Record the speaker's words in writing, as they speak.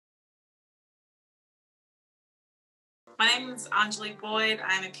My name is Anjali Boyd.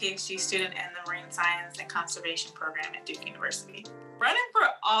 I'm a PhD student in the Marine Science and Conservation program at Duke University. Running for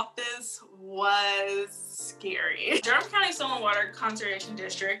office was scary. Durham County Soil and Water Conservation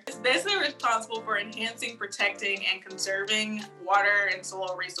District is basically responsible for enhancing, protecting, and conserving water and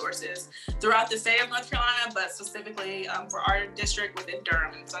soil resources throughout the state of North Carolina, but specifically for our district within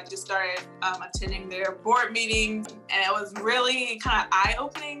Durham. And so I just started attending their board meetings, and it was really kind of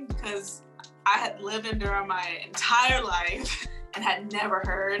eye-opening because I had lived in Durham my entire life and had never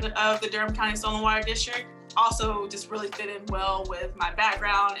heard of the Durham County Soil and Water District. Also just really fit in well with my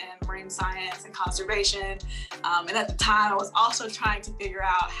background in marine science and conservation. And at the time I was also trying to figure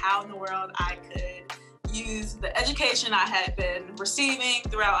out how in the world I could use the education I had been receiving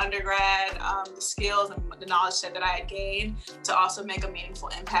throughout undergrad, the skills and the knowledge set that I had gained to also make a meaningful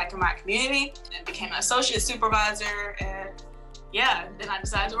impact in my community. And became an associate supervisor, and yeah, then I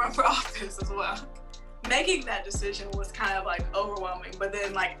decided to run for office as well. Making that decision was kind of like overwhelming, but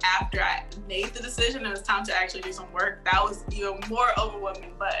then like after I made the decision and it was time to actually do some work, that was even more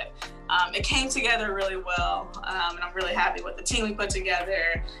overwhelming, but it came together really well, and I'm really happy with the team we put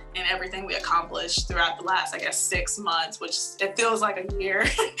together and everything we accomplished throughout the last, I guess, 6 months, which it feels like a year.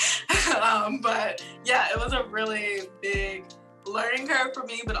 But yeah, it was a really big learning curve for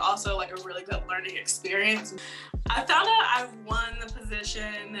me, but also like a really good learning experience. I found out I won the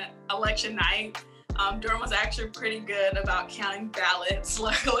position election night. Durham was actually pretty good about counting ballots,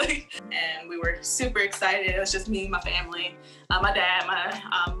 luckily, and we were super excited. It was just me and my family, my dad,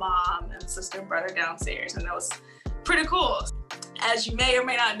 my mom, and sister and brother downstairs, and that was pretty cool. As you may or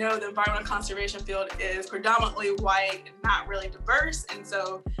may not know, the environmental conservation field is predominantly white and not really diverse, and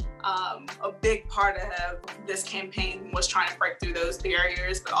so a big part of this campaign was trying to break through those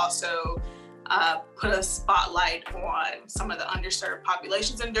barriers, but also put a spotlight on some of the underserved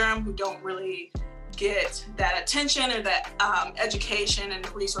populations in Durham who don't really get that attention or that education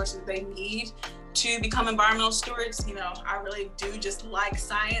and resources they need to become environmental stewards. You know, I really do just like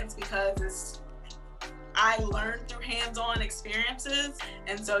science because I learned through hands-on experiences,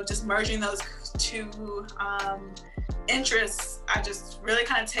 and so just merging those two interests, I just really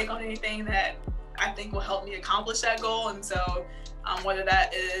kind of take on anything that I think will help me accomplish that goal. And so whether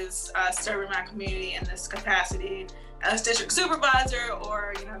that is serving my community in this capacity as district supervisor,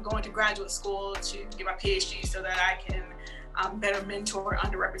 or going to graduate school to get my PhD so that I can better mentor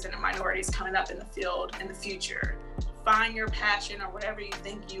underrepresented minorities coming up in the field in the future. Find your passion or whatever you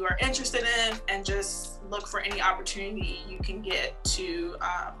think you are interested in, and just look for any opportunity you can get to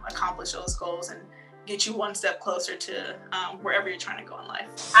accomplish those goals and get you one step closer to wherever you're trying to go in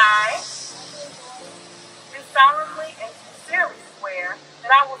life. I do solemnly and sincerely swear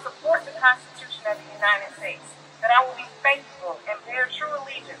that I will support the Constitution of the United States, that I will be faithful and bear true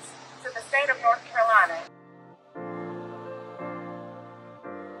allegiance